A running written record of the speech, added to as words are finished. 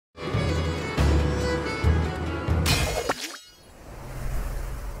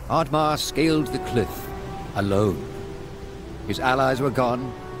Oddmar scaled the cliff, alone. His allies were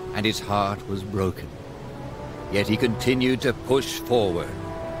gone, and his heart was broken. Yet he continued to push forward.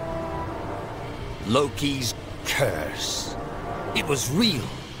 Loki's curse. It was real.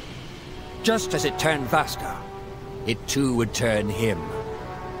 Just as it turned Vaska, it too would turn him.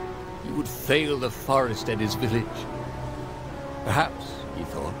 He would fail the forest and his village. Perhaps, he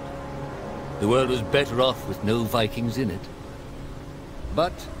thought, the world was better off with no Vikings in it.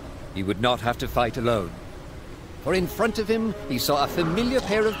 But he would not have to fight alone. For in front of him, he saw a familiar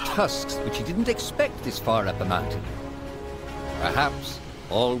pair of tusks which he didn't expect this far up a mountain. Perhaps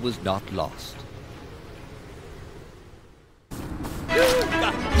all was not lost.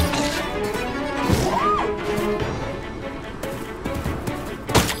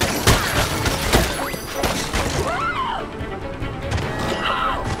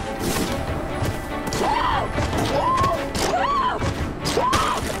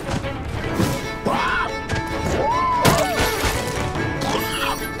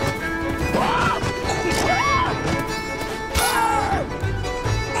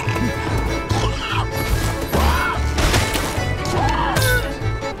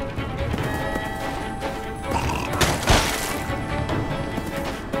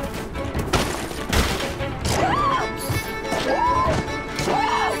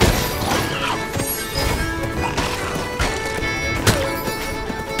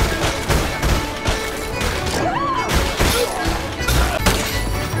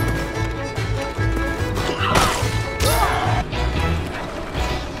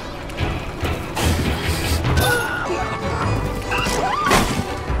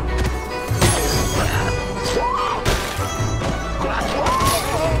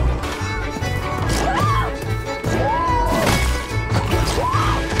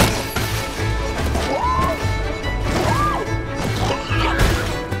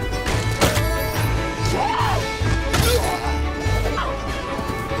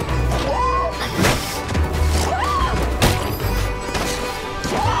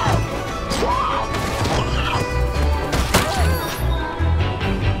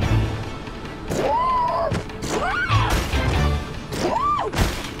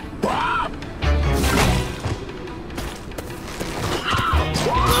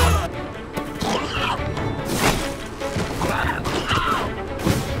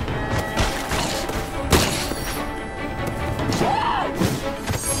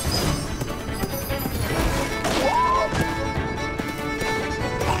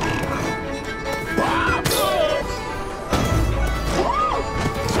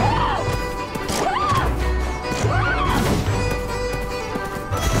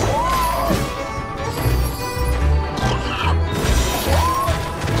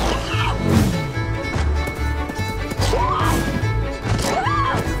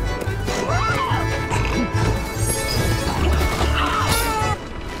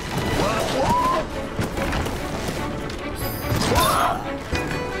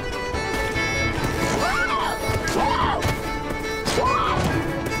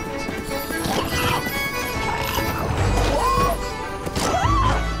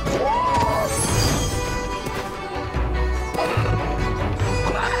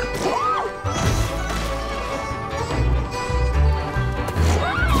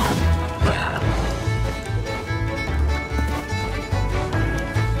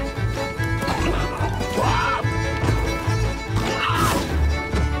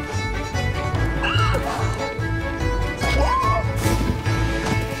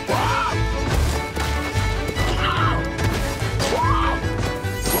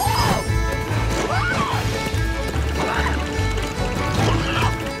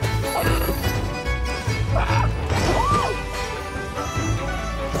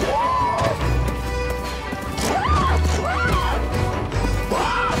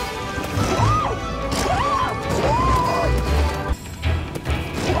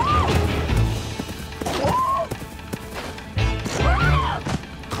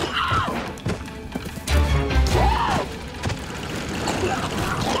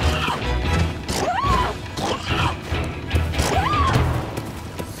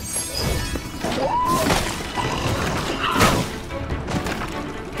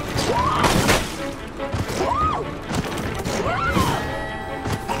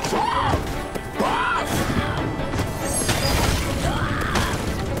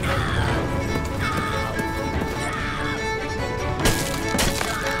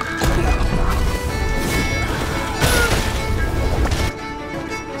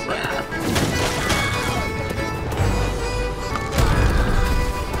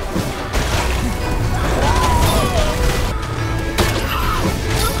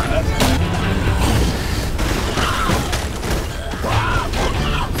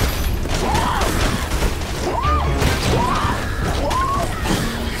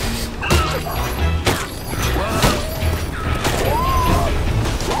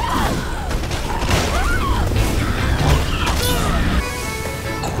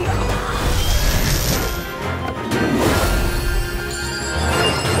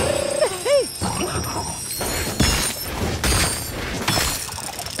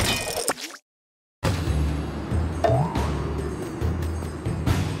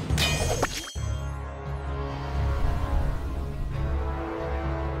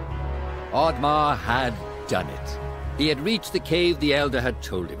 Oddmar had done it. He had reached the cave the Elder had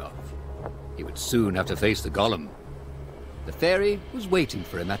told him of. He would soon have to face the golem. The fairy was waiting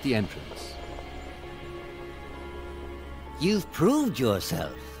for him at the entrance. You've proved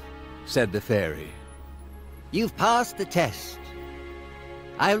yourself, said the fairy. You've passed the test.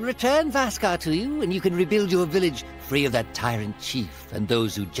 I'll return Vaskar to you, and you can rebuild your village free of that tyrant chief and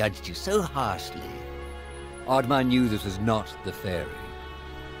those who judged you so harshly. Oddmar knew this was not the fairy.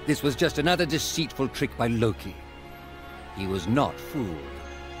 This was just another deceitful trick by Loki. He was not fooled.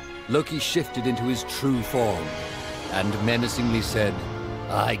 Loki shifted into his true form and menacingly said,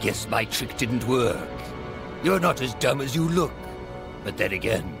 "I guess my trick didn't work. You're not as dumb as you look. But then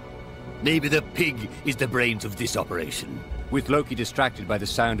again, maybe the pig is the brains of this operation." With Loki distracted by the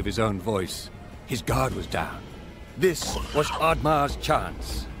sound of his own voice, his guard was down. This was Oddmar's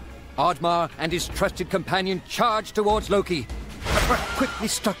chance. Oddmar and his trusted companion charged towards Loki, but were quickly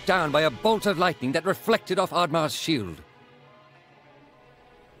struck down by a bolt of lightning that reflected off Oddmar's shield.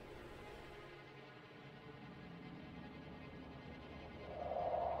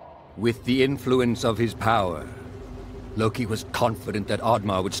 With the influence of his power, Loki was confident that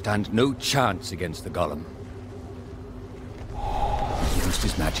Oddmar would stand no chance against the golem. He used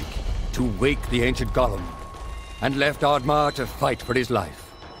his magic to wake the ancient golem, and left Oddmar to fight for his life.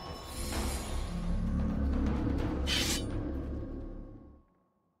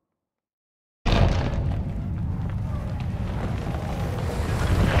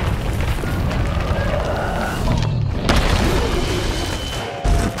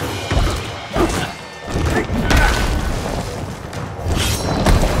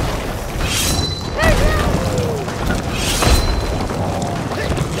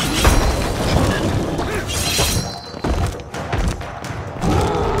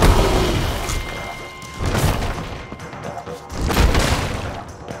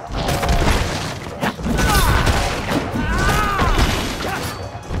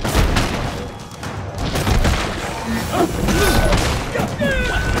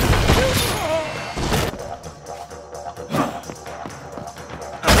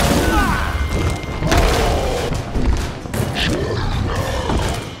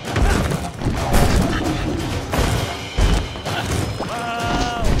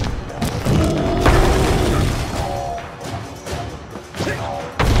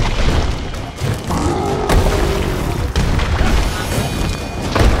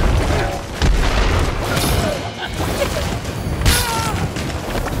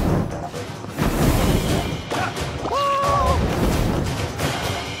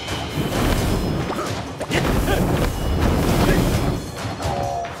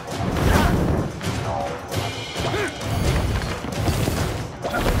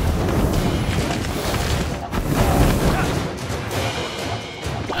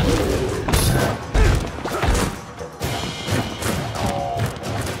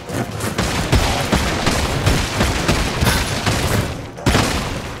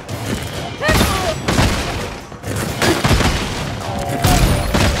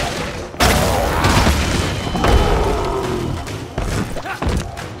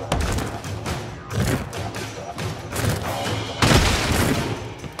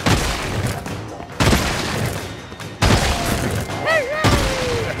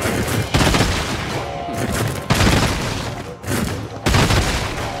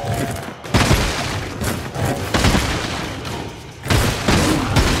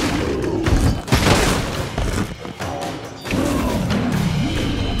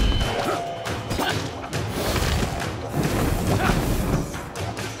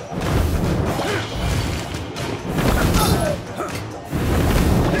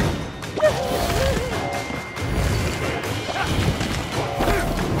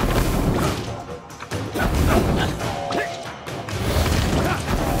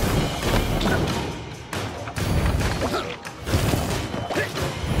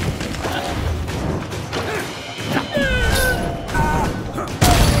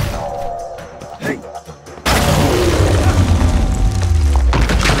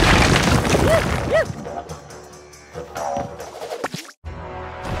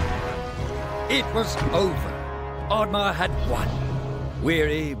 It was over. Oddmar had won.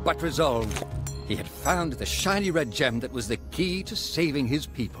 Weary but resolved, he had found the shiny red gem that was the key to saving his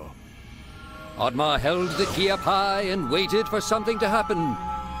people. Oddmar held the key up high and waited for something to happen,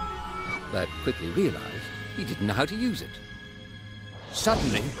 but quickly realized he didn't know how to use it.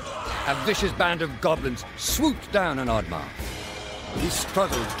 Suddenly, a vicious band of goblins swooped down on Oddmar. He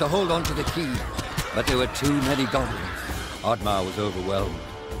struggled to hold on to the key, but there were too many goblins. Oddmar was overwhelmed.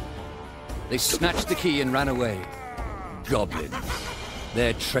 They snatched the key and ran away. Goblins.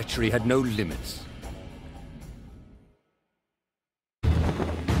 Their treachery had no limits.